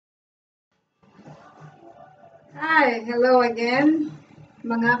Hi, hello again,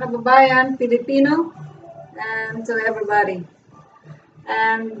 mga kababayan, Filipino, and to everybody.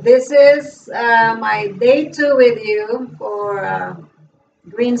 And this is my day 2 with you for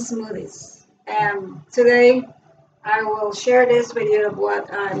green smoothies. And today I will share this with you of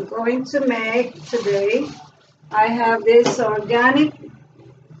what I'm going to make today. I have this organic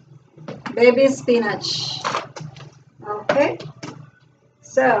baby spinach. Okay,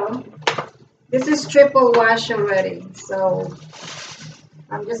 so this is triple wash already. So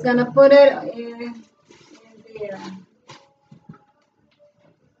I'm just gonna put it in the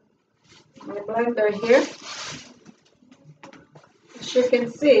my blender here. As you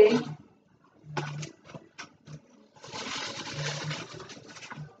can see,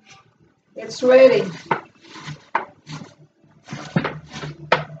 it's ready.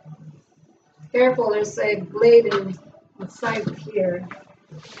 Careful, there's a blade inside here.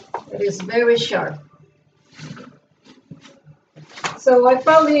 It is very sharp. So I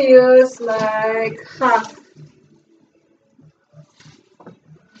probably use like half.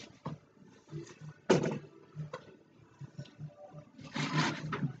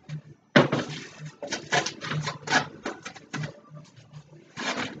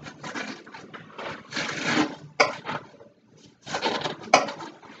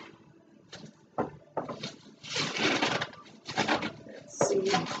 Let's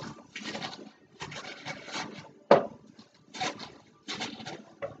see.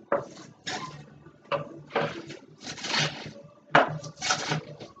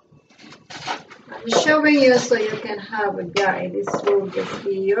 I'm showing you so you can have a guide. This will just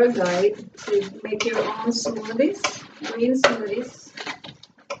be your guide to make your own smoothies, green smoothies.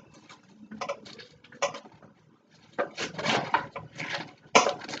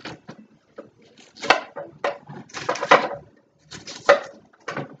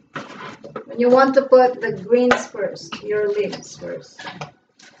 And you want to put the greens first, your leaves first.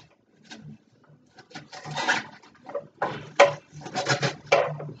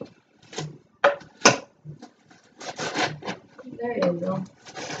 There you go.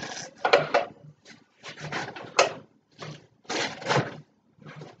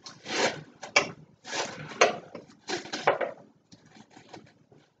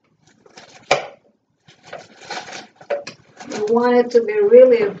 You want it to be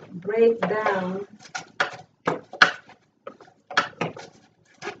really break down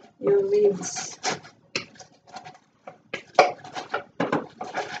your leaves.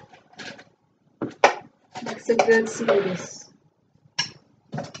 Makes a good smoothies.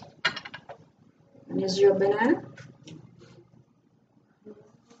 And here's your banana.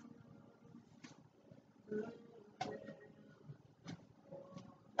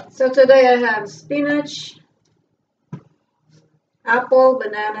 So today I have spinach, apple,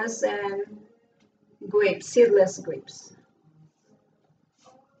 bananas, and grapes, seedless grapes.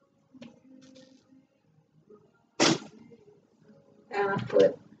 And I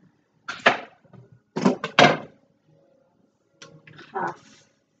put half,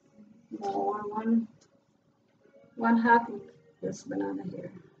 more, one half of this banana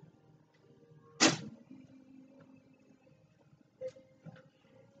here.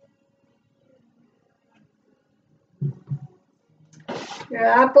 Your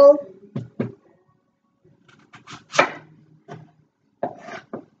apple,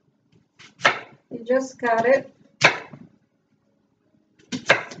 you just cut it.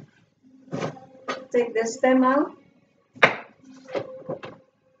 Take the stem out.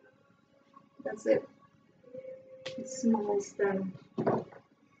 That's it. It's small stem.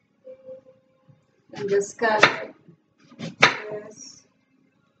 And just cut it. Yes.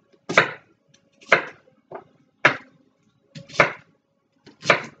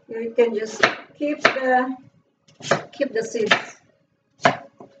 You can just keep the seeds.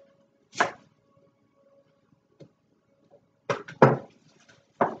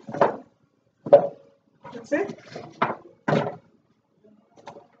 That's it.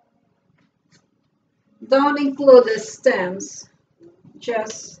 Don't include the stems,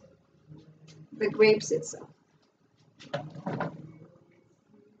 just the grapes itself.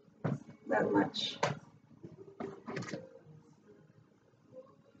 That much.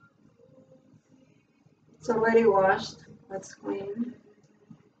 It's already washed. That's clean.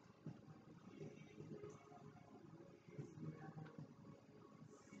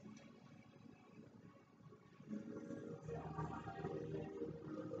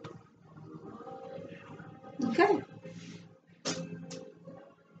 Okay.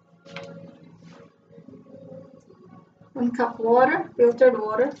 One cup water, filtered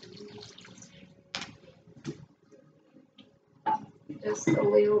water. Just a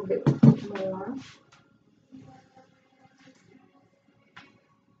little bit more.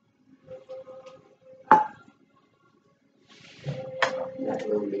 that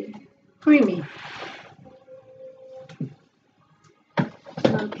will be creamy.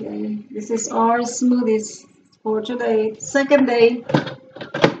 Okay, this is our smoothies for today, second day.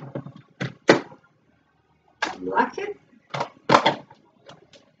 Like it?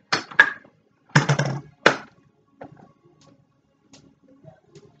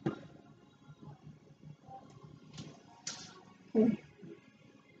 Okay.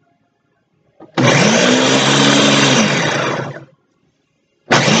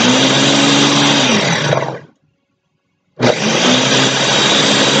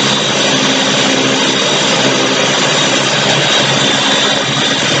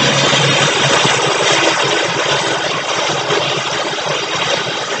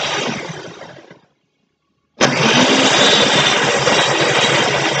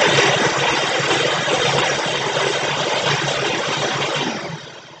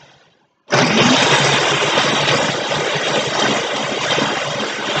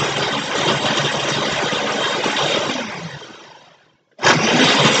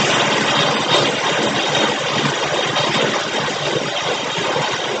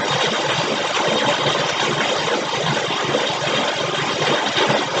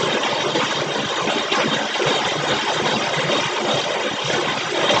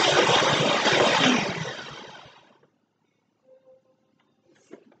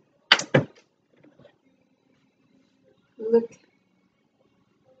 Look,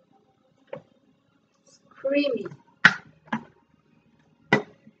 it's creamy.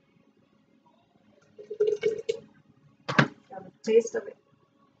 Have a taste of it.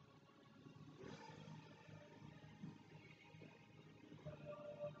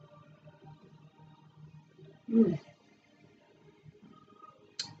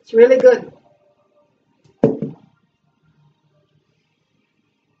 It's really good.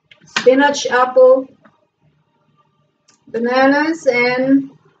 Spinach, apple, bananas,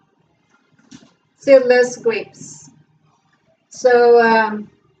 and seedless grapes. So,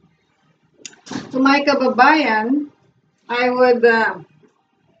 to my kababayan, I would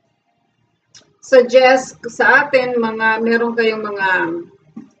suggest sa atin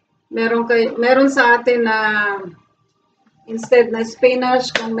meron sa atin na instead na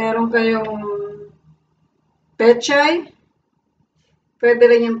spinach, kung meron kayong pechay, pwede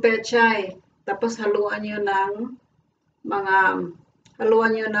rin yung pechay. Tapos haluan nyo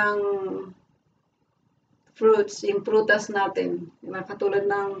ng fruits, yung prutas natin. Yung katulad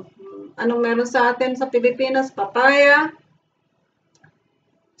ng anong meron sa atin sa Pilipinas, papaya,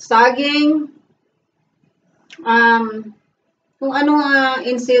 saging, kung ano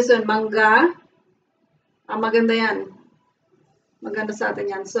in season, mangga, maganda yan. Maganda sa atin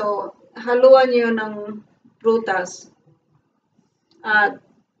yan. So, haluan nyo ng prutas. At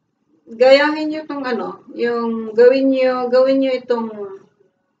gayahin nyo itong yung gawin nyo itong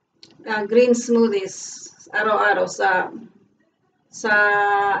green smoothies araw-araw sa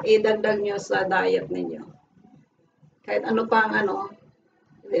idagdag nyo sa diet ninyo. Kahit ano pang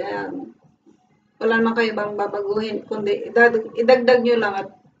wala naman kayo bang babaguhin, kundi idagdag nyo lang at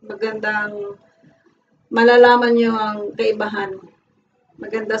magandang malalaman nyo ang kaibahan.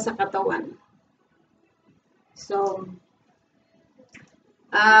 Maganda sa katawan. So,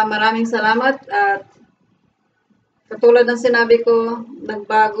 maraming salamat at katulad ng sinabi ko,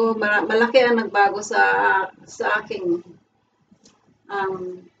 malaki ang nagbago sa aking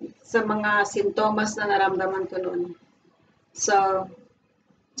sa mga sintomas na naramdaman ko noon. So,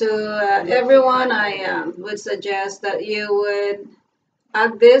 to everyone, I would suggest that you would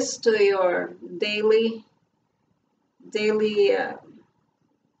add this to your daily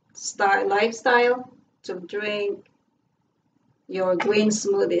lifestyle, to drink your green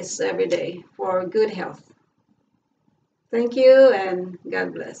smoothies every day for good health. Thank you and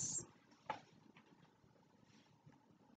God bless.